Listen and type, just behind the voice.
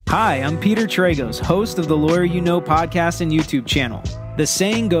Hi, I'm Peter Tragos, host of the Lawyer You Know podcast and YouTube channel. The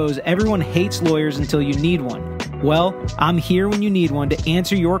saying goes, everyone hates lawyers until you need one. Well, I'm here when you need one to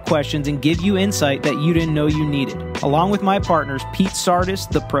answer your questions and give you insight that you didn't know you needed. Along with my partners, Pete Sardis,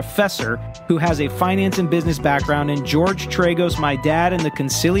 the professor, who has a finance and business background, and George Tragos, my dad, and the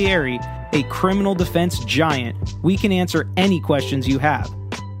consigliere, a criminal defense giant, we can answer any questions you have.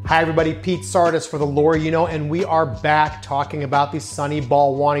 Hi everybody, Pete Sardis for the Lawyer You Know, and we are back talking about the Sunny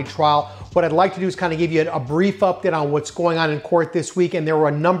Balwani trial. What I'd like to do is kind of give you a brief update on what's going on in court this week, and there were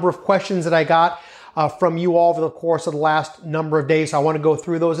a number of questions that I got from you all over the course of the last number of days. So I want to go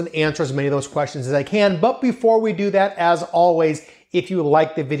through those and answer as many of those questions as I can. But before we do that, as always, if you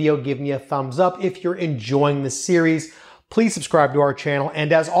like the video, give me a thumbs up. If you're enjoying the series, please subscribe to our channel.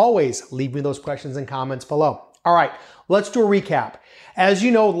 And as always, leave me those questions and comments below. All right, let's do a recap. As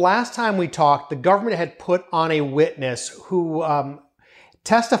you know, last time we talked, the government had put on a witness who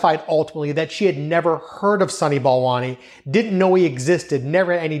testified ultimately that she had never heard of Sunny Balwani, didn't know he existed,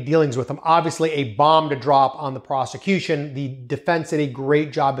 never had any dealings with him. Obviously, a bomb to drop on the prosecution. The defense did a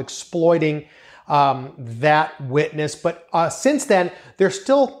great job exploiting that witness. But since then, they're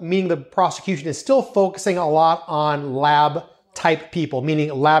still, meaning the prosecution is still focusing a lot on lab type people, meaning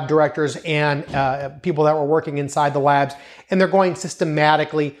lab directors and people that were working inside the labs. And they're going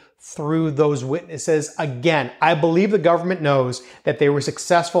systematically through those witnesses. Again, I believe the government knows that they were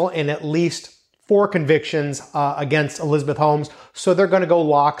successful in at least 4 convictions against Elizabeth Holmes. So they're going to go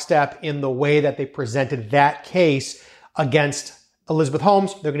lockstep in the way that they presented that case against Elizabeth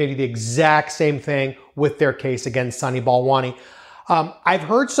Holmes. They're going to do the exact same thing with their case against Sunny Balwani. I've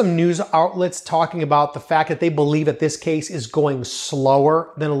heard some news outlets talking about the fact that they believe that this case is going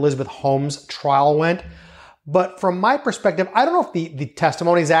slower than Elizabeth Holmes' trial went. But from my perspective, I don't know if the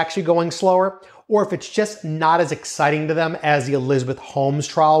testimony is actually going slower or if it's just not as exciting to them as the Elizabeth Holmes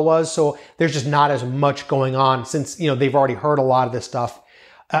trial was. So there's just not as much going on since, they've already heard a lot of this stuff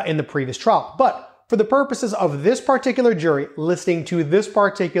in the previous trial. But for the purposes of this particular jury listening to this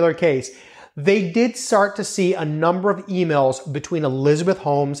particular case, they did start to see a number of emails between Elizabeth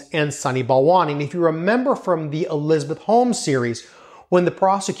Holmes and Sunny Balwani. And if you remember from the Elizabeth Holmes series, when the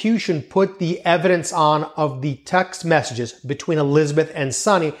prosecution put the evidence on of the text messages between Elizabeth and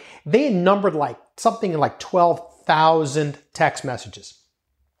Sunny, they had numbered something like 12,000 text messages.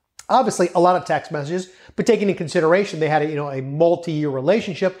 Obviously, a lot of text messages, but taking into consideration they had a multi-year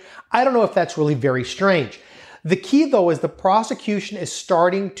relationship, I don't know if that's really very strange. The key, though, is the prosecution is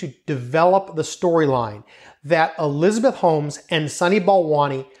starting to develop the storyline that Elizabeth Holmes and Sunny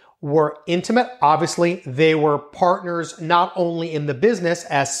Balwani were intimate. Obviously, they were partners not only in the business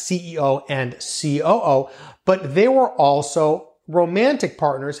as CEO and COO, but they were also romantic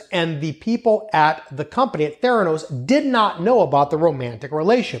partners, and the people at the company at Theranos did not know about the romantic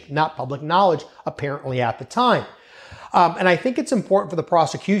relationship, not public knowledge apparently at the time. And I think it's important for the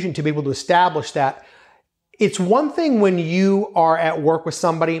prosecution to be able to establish that. It's one thing when you are at work with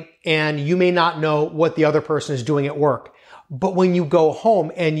somebody and you may not know what the other person is doing at work. But when you go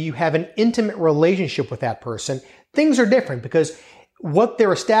home and you have an intimate relationship with that person, things are different because what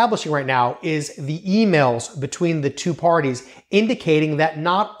they're establishing right now is the emails between the two parties indicating that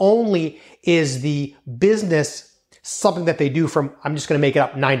not only is the business something that they do from, I'm just going to make it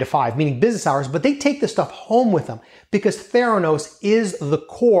up, 9 to 5, meaning business hours, but they take this stuff home with them because Theranos is the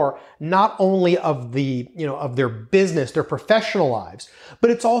core not only of of their business, their professional lives,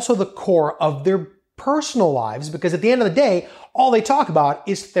 but it's also the core of their personal lives because at the end of the day, all they talk about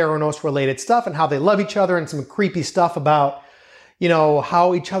is Theranos related stuff and how they love each other and some creepy stuff about,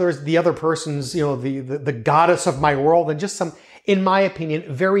 how each other is the other person's, the goddess of my world and just some, in my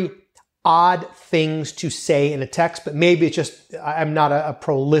opinion, very odd things to say in a text, but maybe it's just, I'm not a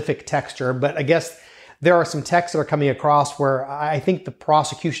prolific texter, but I guess there are some texts that are coming across where I think the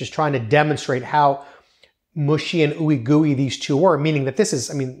prosecution is trying to demonstrate how mushy and ooey gooey these two were, meaning that this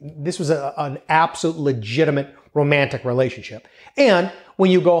was an absolute legitimate romantic relationship. And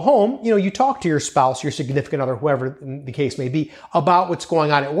when you go home, you talk to your spouse, your significant other, whoever the case may be, about what's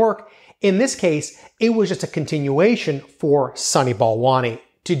going on at work. In this case, it was just a continuation for Sunny Balwani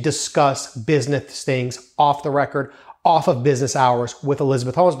to discuss business things off the record, off of business hours with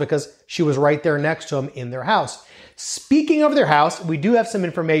Elizabeth Holmes because she was right there next to him in their house. Speaking of their house, we do have some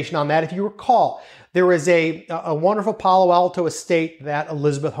information on that. If you recall, There was a wonderful Palo Alto estate that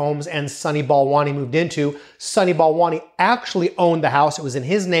Elizabeth Holmes and Sunny Balwani moved into. Sunny Balwani actually owned the house. It was in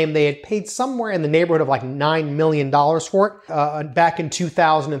his name. They had paid somewhere in the neighborhood of like $9 million for it back in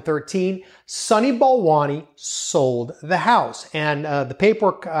 2013. Sunny Balwani sold the house. And the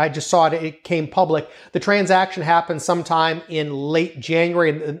paperwork, I just saw it, it came public. The transaction happened sometime in late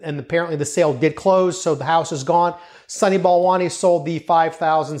January, and apparently the sale did close, so the house is gone. Sunny Balwani sold the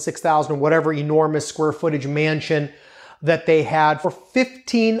 5,000, 6,000, whatever enormous square footage mansion that they had for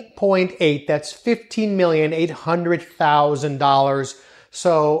 $15.8. That's $15,800,000.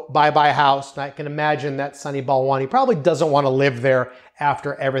 So bye-bye house. And I can imagine that Sunny Balwani probably doesn't want to live there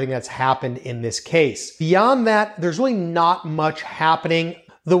after everything that's happened in this case. Beyond that, there's really not much happening.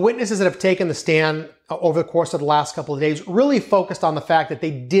 The witnesses that have taken the stand over the course of the last couple of days really focused on the fact that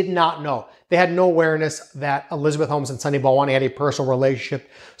they did not know. They had no awareness that Elizabeth Holmes and Sunny Balwani had a personal relationship.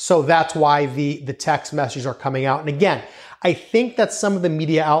 So that's why the text messages are coming out. And again, I think that some of the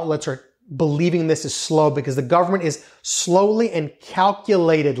media outlets are believing this is slow because the government is slowly and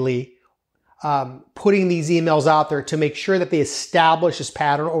calculatedly putting these emails out there to make sure that they establish this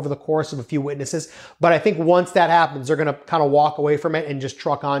pattern over the course of a few witnesses. But I think once that happens, they're going to kind of walk away from it and just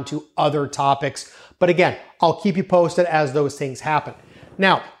truck on to other topics. But again, I'll keep you posted as those things happen.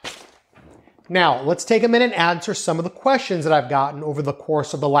 Now, let's take a minute and answer some of the questions that I've gotten over the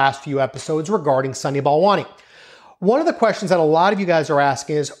course of the last few episodes regarding Sunny Balwani. One of the questions that a lot of you guys are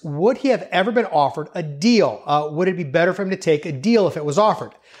asking is, would he have ever been offered a deal? Would it be better for him to take a deal if it was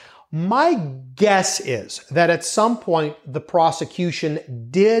offered? My guess is that at some point the prosecution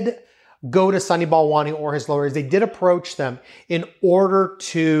did go to Sunny Balwani or his lawyers. They did approach them in order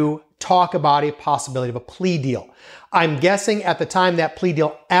to talk about a possibility of a plea deal. I'm guessing at the time that plea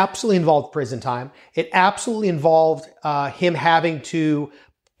deal absolutely involved prison time. It absolutely involved him having to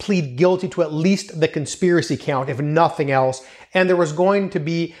plead guilty to at least the conspiracy count, if nothing else. And there was going to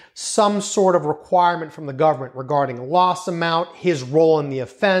be some sort of requirement from the government regarding loss amount, his role in the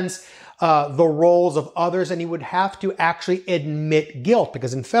offense, the roles of others, and he would have to actually admit guilt,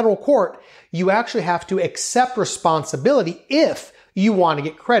 because in federal court, you actually have to accept responsibility if you want to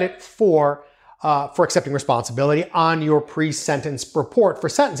get credit for accepting responsibility on your pre-sentence report for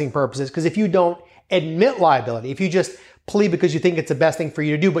sentencing purposes. Because if you don't admit liability, if you just plea because you think it's the best thing for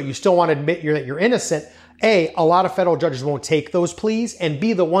you to do, but you still want to admit that you're innocent, A, a lot of federal judges won't take those pleas, and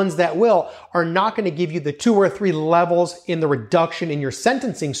B, the ones that will are not going to give you the 2 or 3 levels in the reduction in your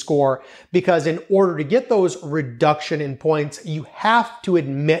sentencing score, because in order to get those reduction in points, you have to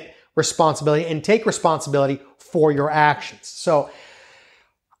admit responsibility and take responsibility for your actions. So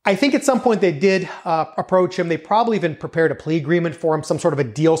I think at some point they did approach him. They probably even prepared a plea agreement for him, some sort of a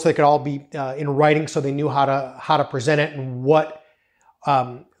deal, so they could all be in writing, so they knew how to present it and what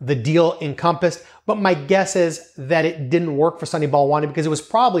the deal encompassed. But my guess is that it didn't work for Sunny Balwani because it was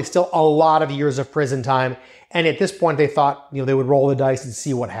probably still a lot of years of prison time. And at this point, they thought they would roll the dice and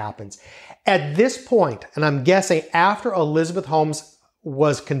see what happens. At this point, and I'm guessing after Elizabeth Holmes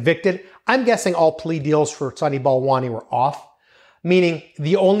was convicted, I'm guessing all plea deals for Sunny Balwani were off. Meaning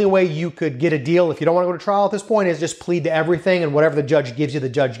the only way you could get a deal if you don't want to go to trial at this point is just plead to everything, and whatever the judge gives you, the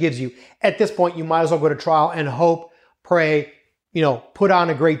judge gives you. At this point, you might as well go to trial and hope, pray, put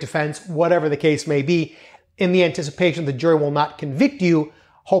on a great defense, whatever the case may be, in the anticipation the jury will not convict you,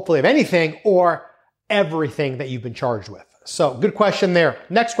 hopefully of anything or everything that you've been charged with. So good question there.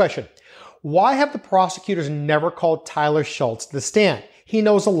 Next question. Why have the prosecutors never called Tyler Schultz to the stand? He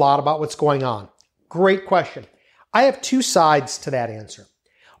knows a lot about what's going on. Great question. I have 2 sides to that answer.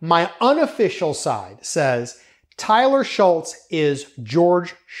 My unofficial side says Tyler Schultz is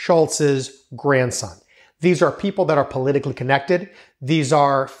George Shultz's grandson. These are people that are politically connected. These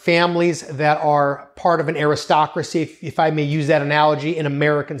are families that are part of an aristocracy, if I may use that analogy, in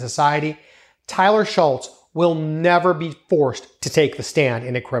American society. Tyler Schultz will never be forced to take the stand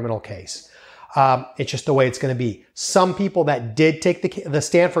in a criminal case. It's just the way it's going to be. Some people that did take the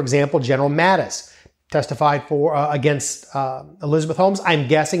stand, for example, General Mattis, testified against Elizabeth Holmes. I'm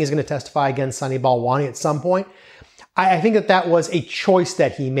guessing he's going to testify against Sunny Balwani at some point. I think that was a choice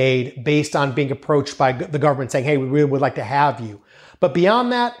that he made based on being approached by the government saying, hey, we really would like to have you. But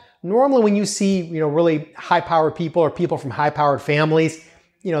beyond that, normally when you see, really high-powered people or people from high-powered families,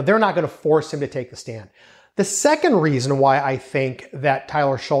 they're not going to force him to take the stand. The second reason why I think that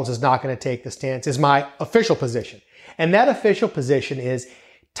Tyler Schultz is not going to take the stance is my official position. And that official position is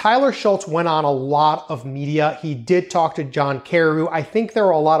Tyler Schultz went on a lot of media. He did talk to John Carreyrou. I think there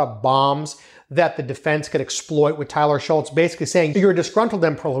were a lot of bombs that the defense could exploit with Tyler Schultz, basically saying you're a disgruntled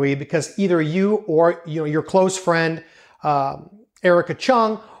employee because either you or your close friend Erica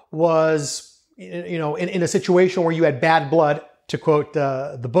Chung was in a situation where you had bad blood, to quote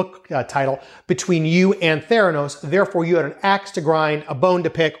the book title, between you and Theranos. Therefore, you had an axe to grind, a bone to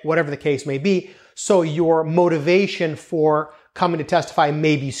pick, whatever the case may be. So your motivation for coming to testify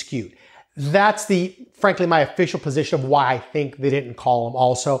may be skewed. That's frankly, my official position of why I think they didn't call him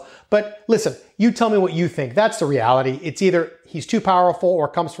also. But listen, you tell me what you think. That's the reality. It's either he's too powerful or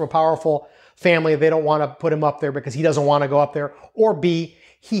comes from a powerful family. They don't want to put him up there because he doesn't want to go up there. Or B,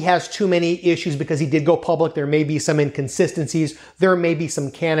 he has too many issues because he did go public. There may be some inconsistencies. There may be some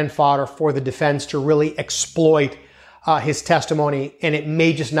cannon fodder for the defense to really exploit his testimony, and it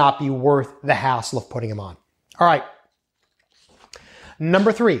may just not be worth the hassle of putting him on. All right.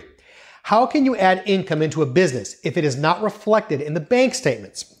 Number 3, how can you add income into a business if it is not reflected in the bank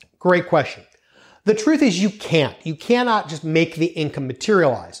statements? Great question. The truth is you can't. You cannot just make the income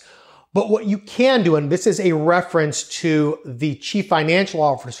materialize. But what you can do, and this is a reference to the chief financial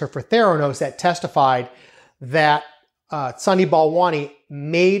officer for Theranos that testified that Sunny Balwani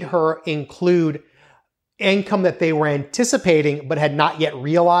made her include income that they were anticipating but had not yet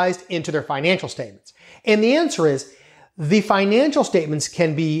realized into their financial statements. And the answer is the financial statements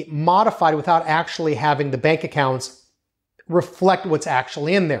can be modified without actually having the bank accounts reflect what's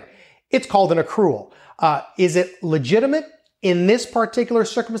actually in there. It's called an accrual. Is it legitimate? In this particular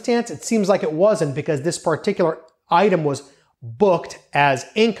circumstance, it seems like it wasn't, because this particular item was booked as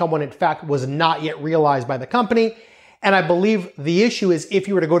income when in fact was not yet realized by the company. And I believe the issue is if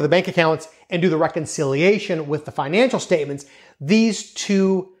you were to go to the bank accounts and do the reconciliation with the financial statements, these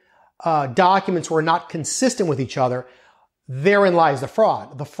two documents were not consistent with each other. Therein lies the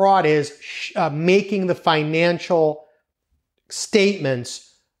fraud. The fraud is making the financial statements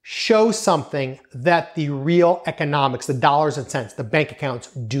show something that the real economics, the dollars and cents, the bank accounts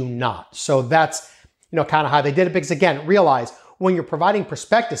do not. So that's, kind of how they did it. Because again, realize when you're providing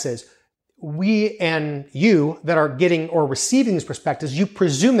prospectuses, we and you that are getting or receiving these prospectuses, you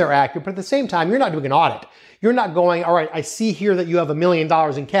presume they're accurate, but at the same time, you're not doing an audit. You're not going, all right, I see here that you have $1 million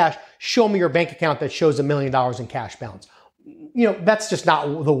in cash. Show me your bank account that shows $1 million in cash balance. That's just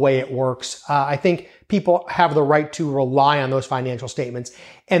not the way it works. I think people have the right to rely on those financial statements.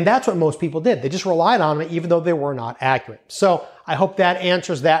 And that's what most people did. They just relied on them even though they were not accurate. So I hope that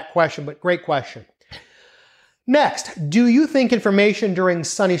answers that question, but great question. Next, do you think information during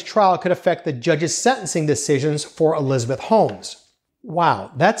Sunny's trial could affect the judge's sentencing decisions for Elizabeth Holmes?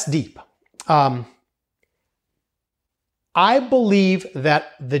 Wow, that's deep. I believe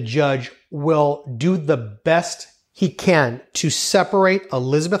that the judge will do the best he can to separate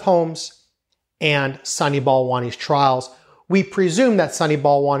Elizabeth Holmes and Sunny Balwani's trials. We presume that Sunny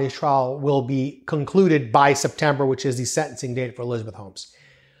Balwani's trial will be concluded by September, which is the sentencing date for Elizabeth Holmes.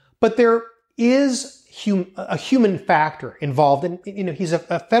 But there is a human factor involved. And, he's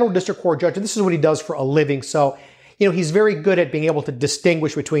a federal district court judge, and this is what he does for a living. So, he's very good at being able to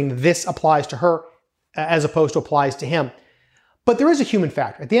distinguish between this applies to her as opposed to applies to him. But there is a human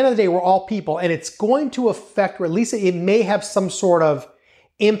factor. At the end of the day, we're all people, and it's going to affect, or at least it may have some sort of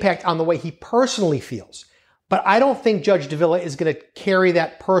impact on the way he personally feels. But I don't think Judge Davila is going to carry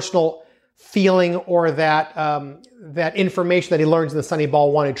that personal feeling or that that information that he learns in the Sunny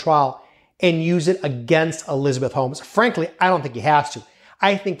Balwani trial and use it against Elizabeth Holmes. Frankly, I don't think he has to.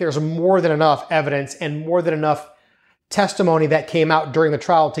 I think there's more than enough evidence and more than enough testimony that came out during the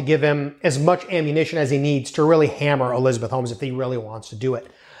trial to give him as much ammunition as he needs to really hammer Elizabeth Holmes if he really wants to do it.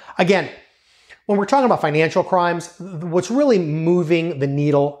 Again, when we're talking about financial crimes, what's really moving the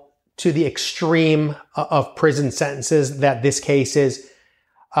needle to the extreme of prison sentences that this case is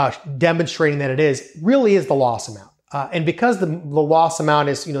demonstrating that it is, really is the loss amount. And because the loss amount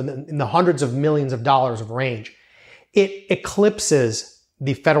is, in the hundreds of millions of dollars of range, it eclipses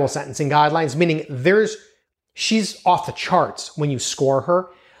the federal sentencing guidelines, meaning she's off the charts when you score her.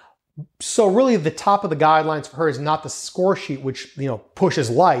 So really the top of the guidelines for her is not the score sheet, which, pushes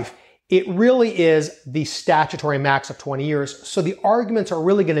life. It really is the statutory max of 20 years. So the arguments are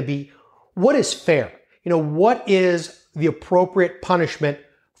really going to be, what is fair? What is the appropriate punishment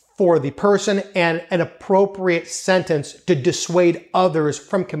for the person and an appropriate sentence to dissuade others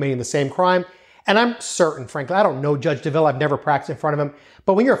from committing the same crime? And I'm certain, frankly, I don't know Judge Davila. I've never practiced in front of him.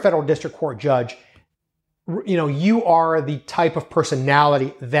 But when you're a federal district court judge, you are the type of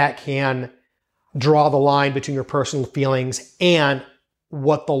personality that can draw the line between your personal feelings and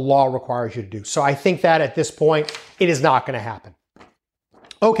what the law requires you to do. So I think that at this point, it is not going to happen.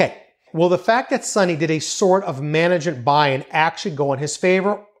 Okay. Will the fact that Sunny did a sort of management buy-in actually go in his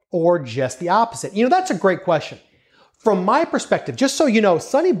favor or just the opposite? That's a great question. From my perspective, just so you know,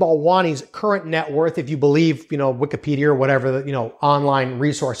 Sunny Balwani's current net worth, if you believe, Wikipedia or whatever, online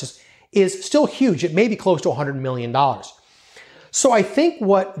resources, is still huge. It may be close to $100 million. So I think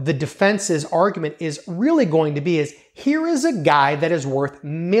what the defense's argument is really going to be is, here is a guy that is worth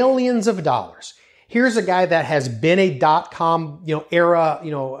millions of dollars. Here's a guy that has been a dot-com,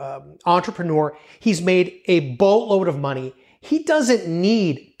 era, entrepreneur. He's made a boatload of money. He doesn't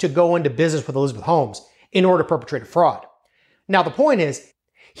need to go into business with Elizabeth Holmes in order to perpetrate a fraud. Now, the point is,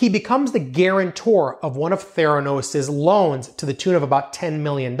 he becomes the guarantor of one of Theranos' loans to the tune of about $10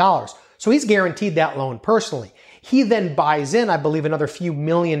 million. So he's guaranteed that loan personally. He then buys in, I believe, another few $1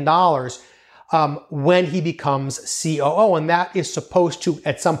 million when he becomes COO, and that is supposed to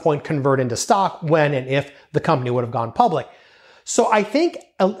at some point convert into stock when and if the company would have gone public. So I think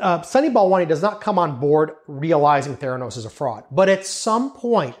Sunny Balwani does not come on board realizing Theranos is a fraud, but at some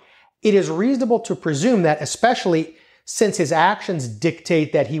point it is reasonable to presume that, especially since his actions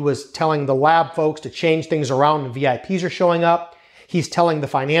dictate that he was telling the lab folks to change things around and VIPs are showing up. He's telling the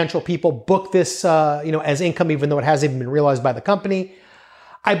financial people, book this, as income, even though it hasn't even been realized by the company.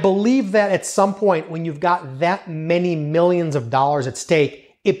 I believe that at some point, when you've got that many millions of dollars at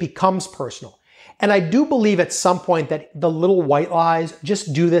stake, it becomes personal. And I do believe at some point that the little white lies,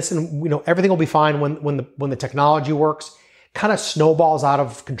 just do this and, everything will be fine when the technology works, kind of snowballs out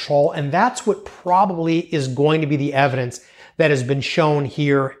of control. And that's what probably is going to be the evidence that has been shown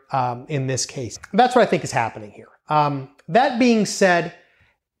here in this case. That's what I think is happening here. That being said,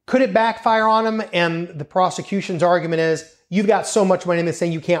 could it backfire on him? And the prosecution's argument is, you've got so much money in this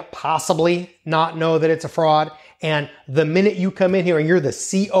thing, you can't possibly not know that it's a fraud. And the minute you come in here and you're the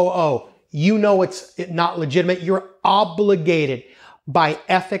COO, it's not legitimate. You're obligated by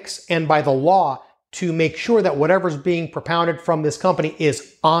ethics and by the law to make sure that whatever's being propounded from this company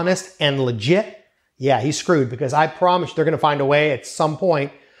is honest and legit. Yeah, he's screwed, because I promise you they're going to find a way at some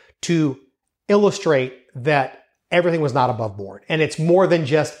point to illustrate that everything was not above board. And it's more than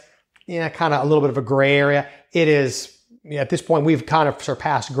just, kind of a little bit of a gray area. It is, at this point, we've kind of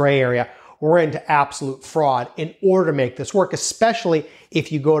surpassed gray area. We're into absolute fraud in order to make this work, especially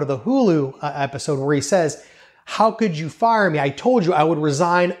if you go to the Hulu episode where he says, how could you fire me? I told you I would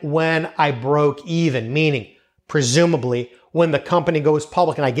resign when I broke even, meaning presumably when the company goes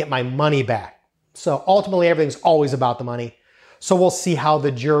public and I get my money back. So ultimately, everything's always about the money. So we'll see how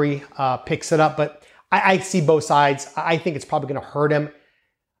the jury picks it up. But I see both sides. I think it's probably going to hurt him.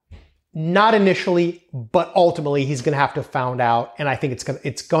 Not initially, but ultimately he's going to have to find out. And I think it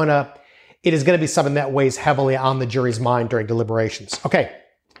is going to be something that weighs heavily on the jury's mind during deliberations. Okay.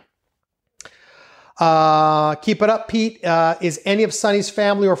 Keep it up, Pete. Is any of Sunny's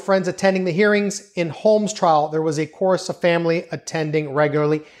family or friends attending the hearings? In Holmes' trial, there was a chorus of family attending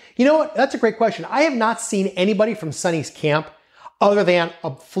regularly. You know what? That's a great question. I have not seen anybody from Sunny's camp other than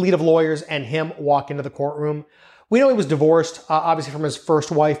a fleet of lawyers and him walk into the courtroom. We know he was divorced, obviously, from his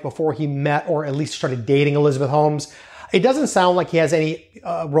first wife before he met or at least started dating Elizabeth Holmes. It doesn't sound like he has any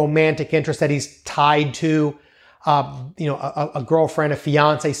romantic interest that he's tied to, a girlfriend, a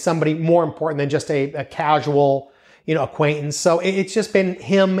fiance, somebody more important than just a casual, acquaintance. So it's just been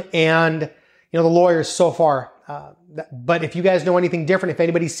him and, the lawyers so far. But if you guys know anything different, if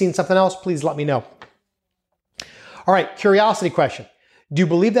anybody's seen something else, please let me know. All right, curiosity question. Do you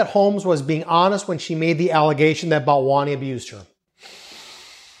believe that Holmes was being honest when she made the allegation that Balwani abused her?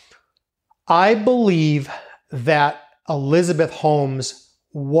 I believe that Elizabeth Holmes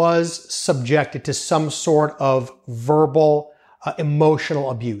was subjected to some sort of verbal, emotional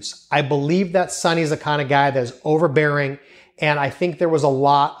abuse. I believe that Sunny's the kind of guy that's overbearing, and I think there was a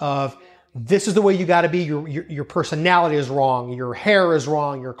lot of, this is the way you got to be. Your personality is wrong. Your hair is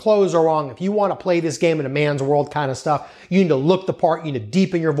wrong. Your clothes are wrong. If you want to play this game in a man's world kind of stuff, you need to look the part. You need to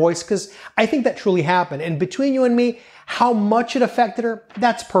deepen your voice, because I think that truly happened. And between you and me, how much it affected her,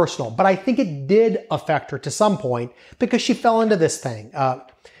 that's personal. But I think it did affect her to some point, because she fell into this thing.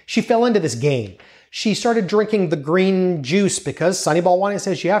 She fell into this game. She started drinking the green juice because Sunny Balwani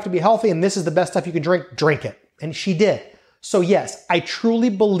says you have to be healthy and this is the best stuff you can drink it. And she did. So yes, I truly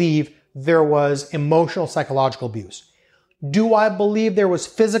believe there was emotional, psychological abuse. Do I believe there was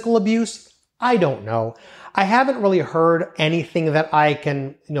physical abuse? I don't know. I haven't really heard anything that I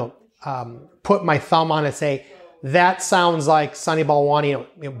can, put my thumb on and say, that sounds like Sunny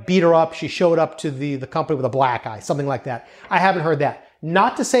Balwani, beat her up. She showed up to the company with a black eye, something like that. I haven't heard that.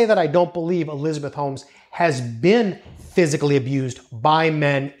 Not to say that I don't believe Elizabeth Holmes has been physically abused by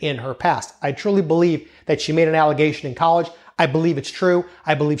men in her past. I truly believe that she made an allegation in college. I believe it's true.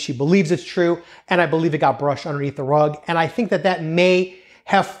 I believe she believes it's true. And I believe it got brushed underneath the rug. And I think that may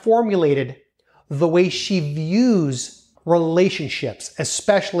have formulated the way she views relationships,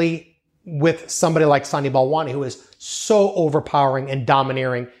 especially with somebody like Sunny Balwani, who is so overpowering and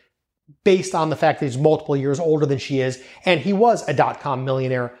domineering based on the fact that he's multiple years older than she is, and he was a dot-com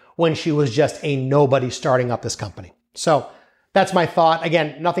millionaire when she was just a nobody starting up this company. So that's my thought.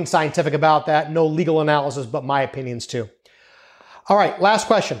 Again, nothing scientific about that, no legal analysis, but my opinions too. All right, last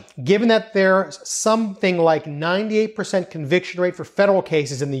question. Given that there's something like 98% conviction rate for federal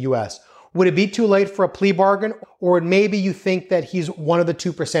cases in the U.S., would it be too late for a plea bargain, or maybe you think that he's one of the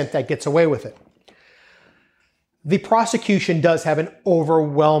 2% that gets away with it? The prosecution does have an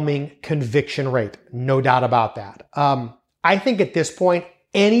overwhelming conviction rate, no doubt about that. I think at this point,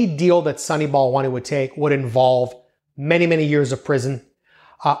 any deal that Sunny Balwani would take would involve many, many years of prison.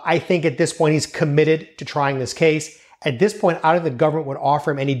 I think at this point, he's committed to trying this case. At this point, I don't think the government would offer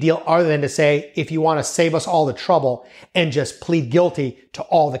him any deal other than to say, if you want to save us all the trouble and just plead guilty to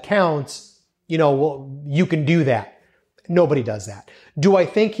all the counts, well, you can do that. Nobody does that. Do I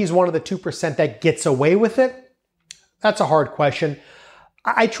think he's one of the 2% that gets away with it? That's a hard question.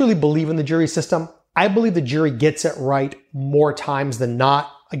 I truly believe in the jury system. I believe the jury gets it right more times than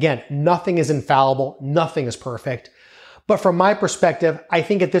not. Again, nothing is infallible. Nothing is perfect. But from my perspective, I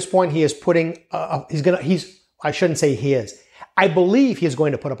think at this point he is putting, I shouldn't say he is. I believe he is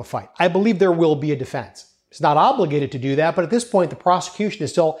going to put up a fight. I believe there will be a defense. He's not obligated to do that, but at this point, the prosecution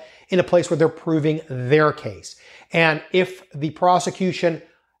is still in a place where they're proving their case. And if the prosecution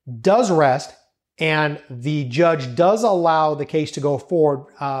does rest and the judge does allow the case to go forward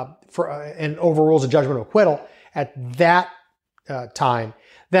and overrules a judgment of acquittal at that time,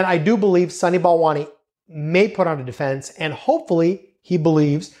 then I do believe Sunny Balwani may put on a defense, and hopefully he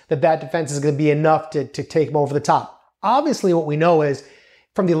believes that that defense is going to be enough to take him over the top. Obviously, what we know is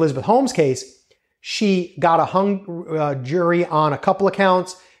from the Elizabeth Holmes case, she got a hung jury on a couple of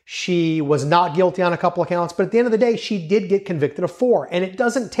counts. She was not guilty on a couple of counts, but at the end of the day, she did get convicted of 4. And it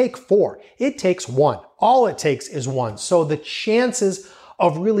doesn't take 4. It takes 1. All it takes is 1. So the chances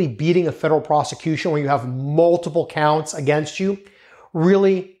of really beating a federal prosecution where you have multiple counts against you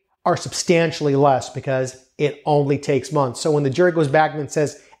really are substantially less because it only takes months. So when the jury goes back and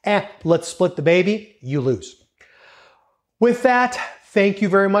says, let's split the baby, you lose. With that, thank you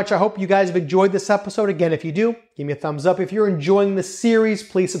very much. I hope you guys have enjoyed this episode. Again, if you do, give me a thumbs up. If you're enjoying the series,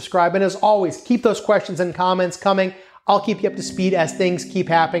 please subscribe. And as always, keep those questions and comments coming. I'll keep you up to speed as things keep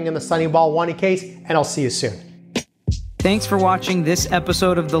happening in the Sunny Balwani case, and I'll see you soon. Thanks for watching this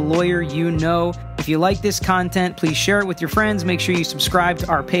episode of The Lawyer You Know. If you like this content, please share it with your friends. Make sure you subscribe to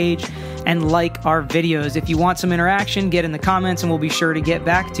our page and like our videos. If you want some interaction, get in the comments and we'll be sure to get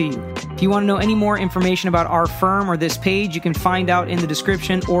back to you. If you want to know any more information about our firm or this page, you can find out in the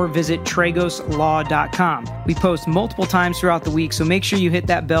description or visit tragoslaw.com. We post multiple times throughout the week, so make sure you hit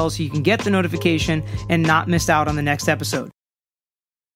that bell so you can get the notification and not miss out on the next episode.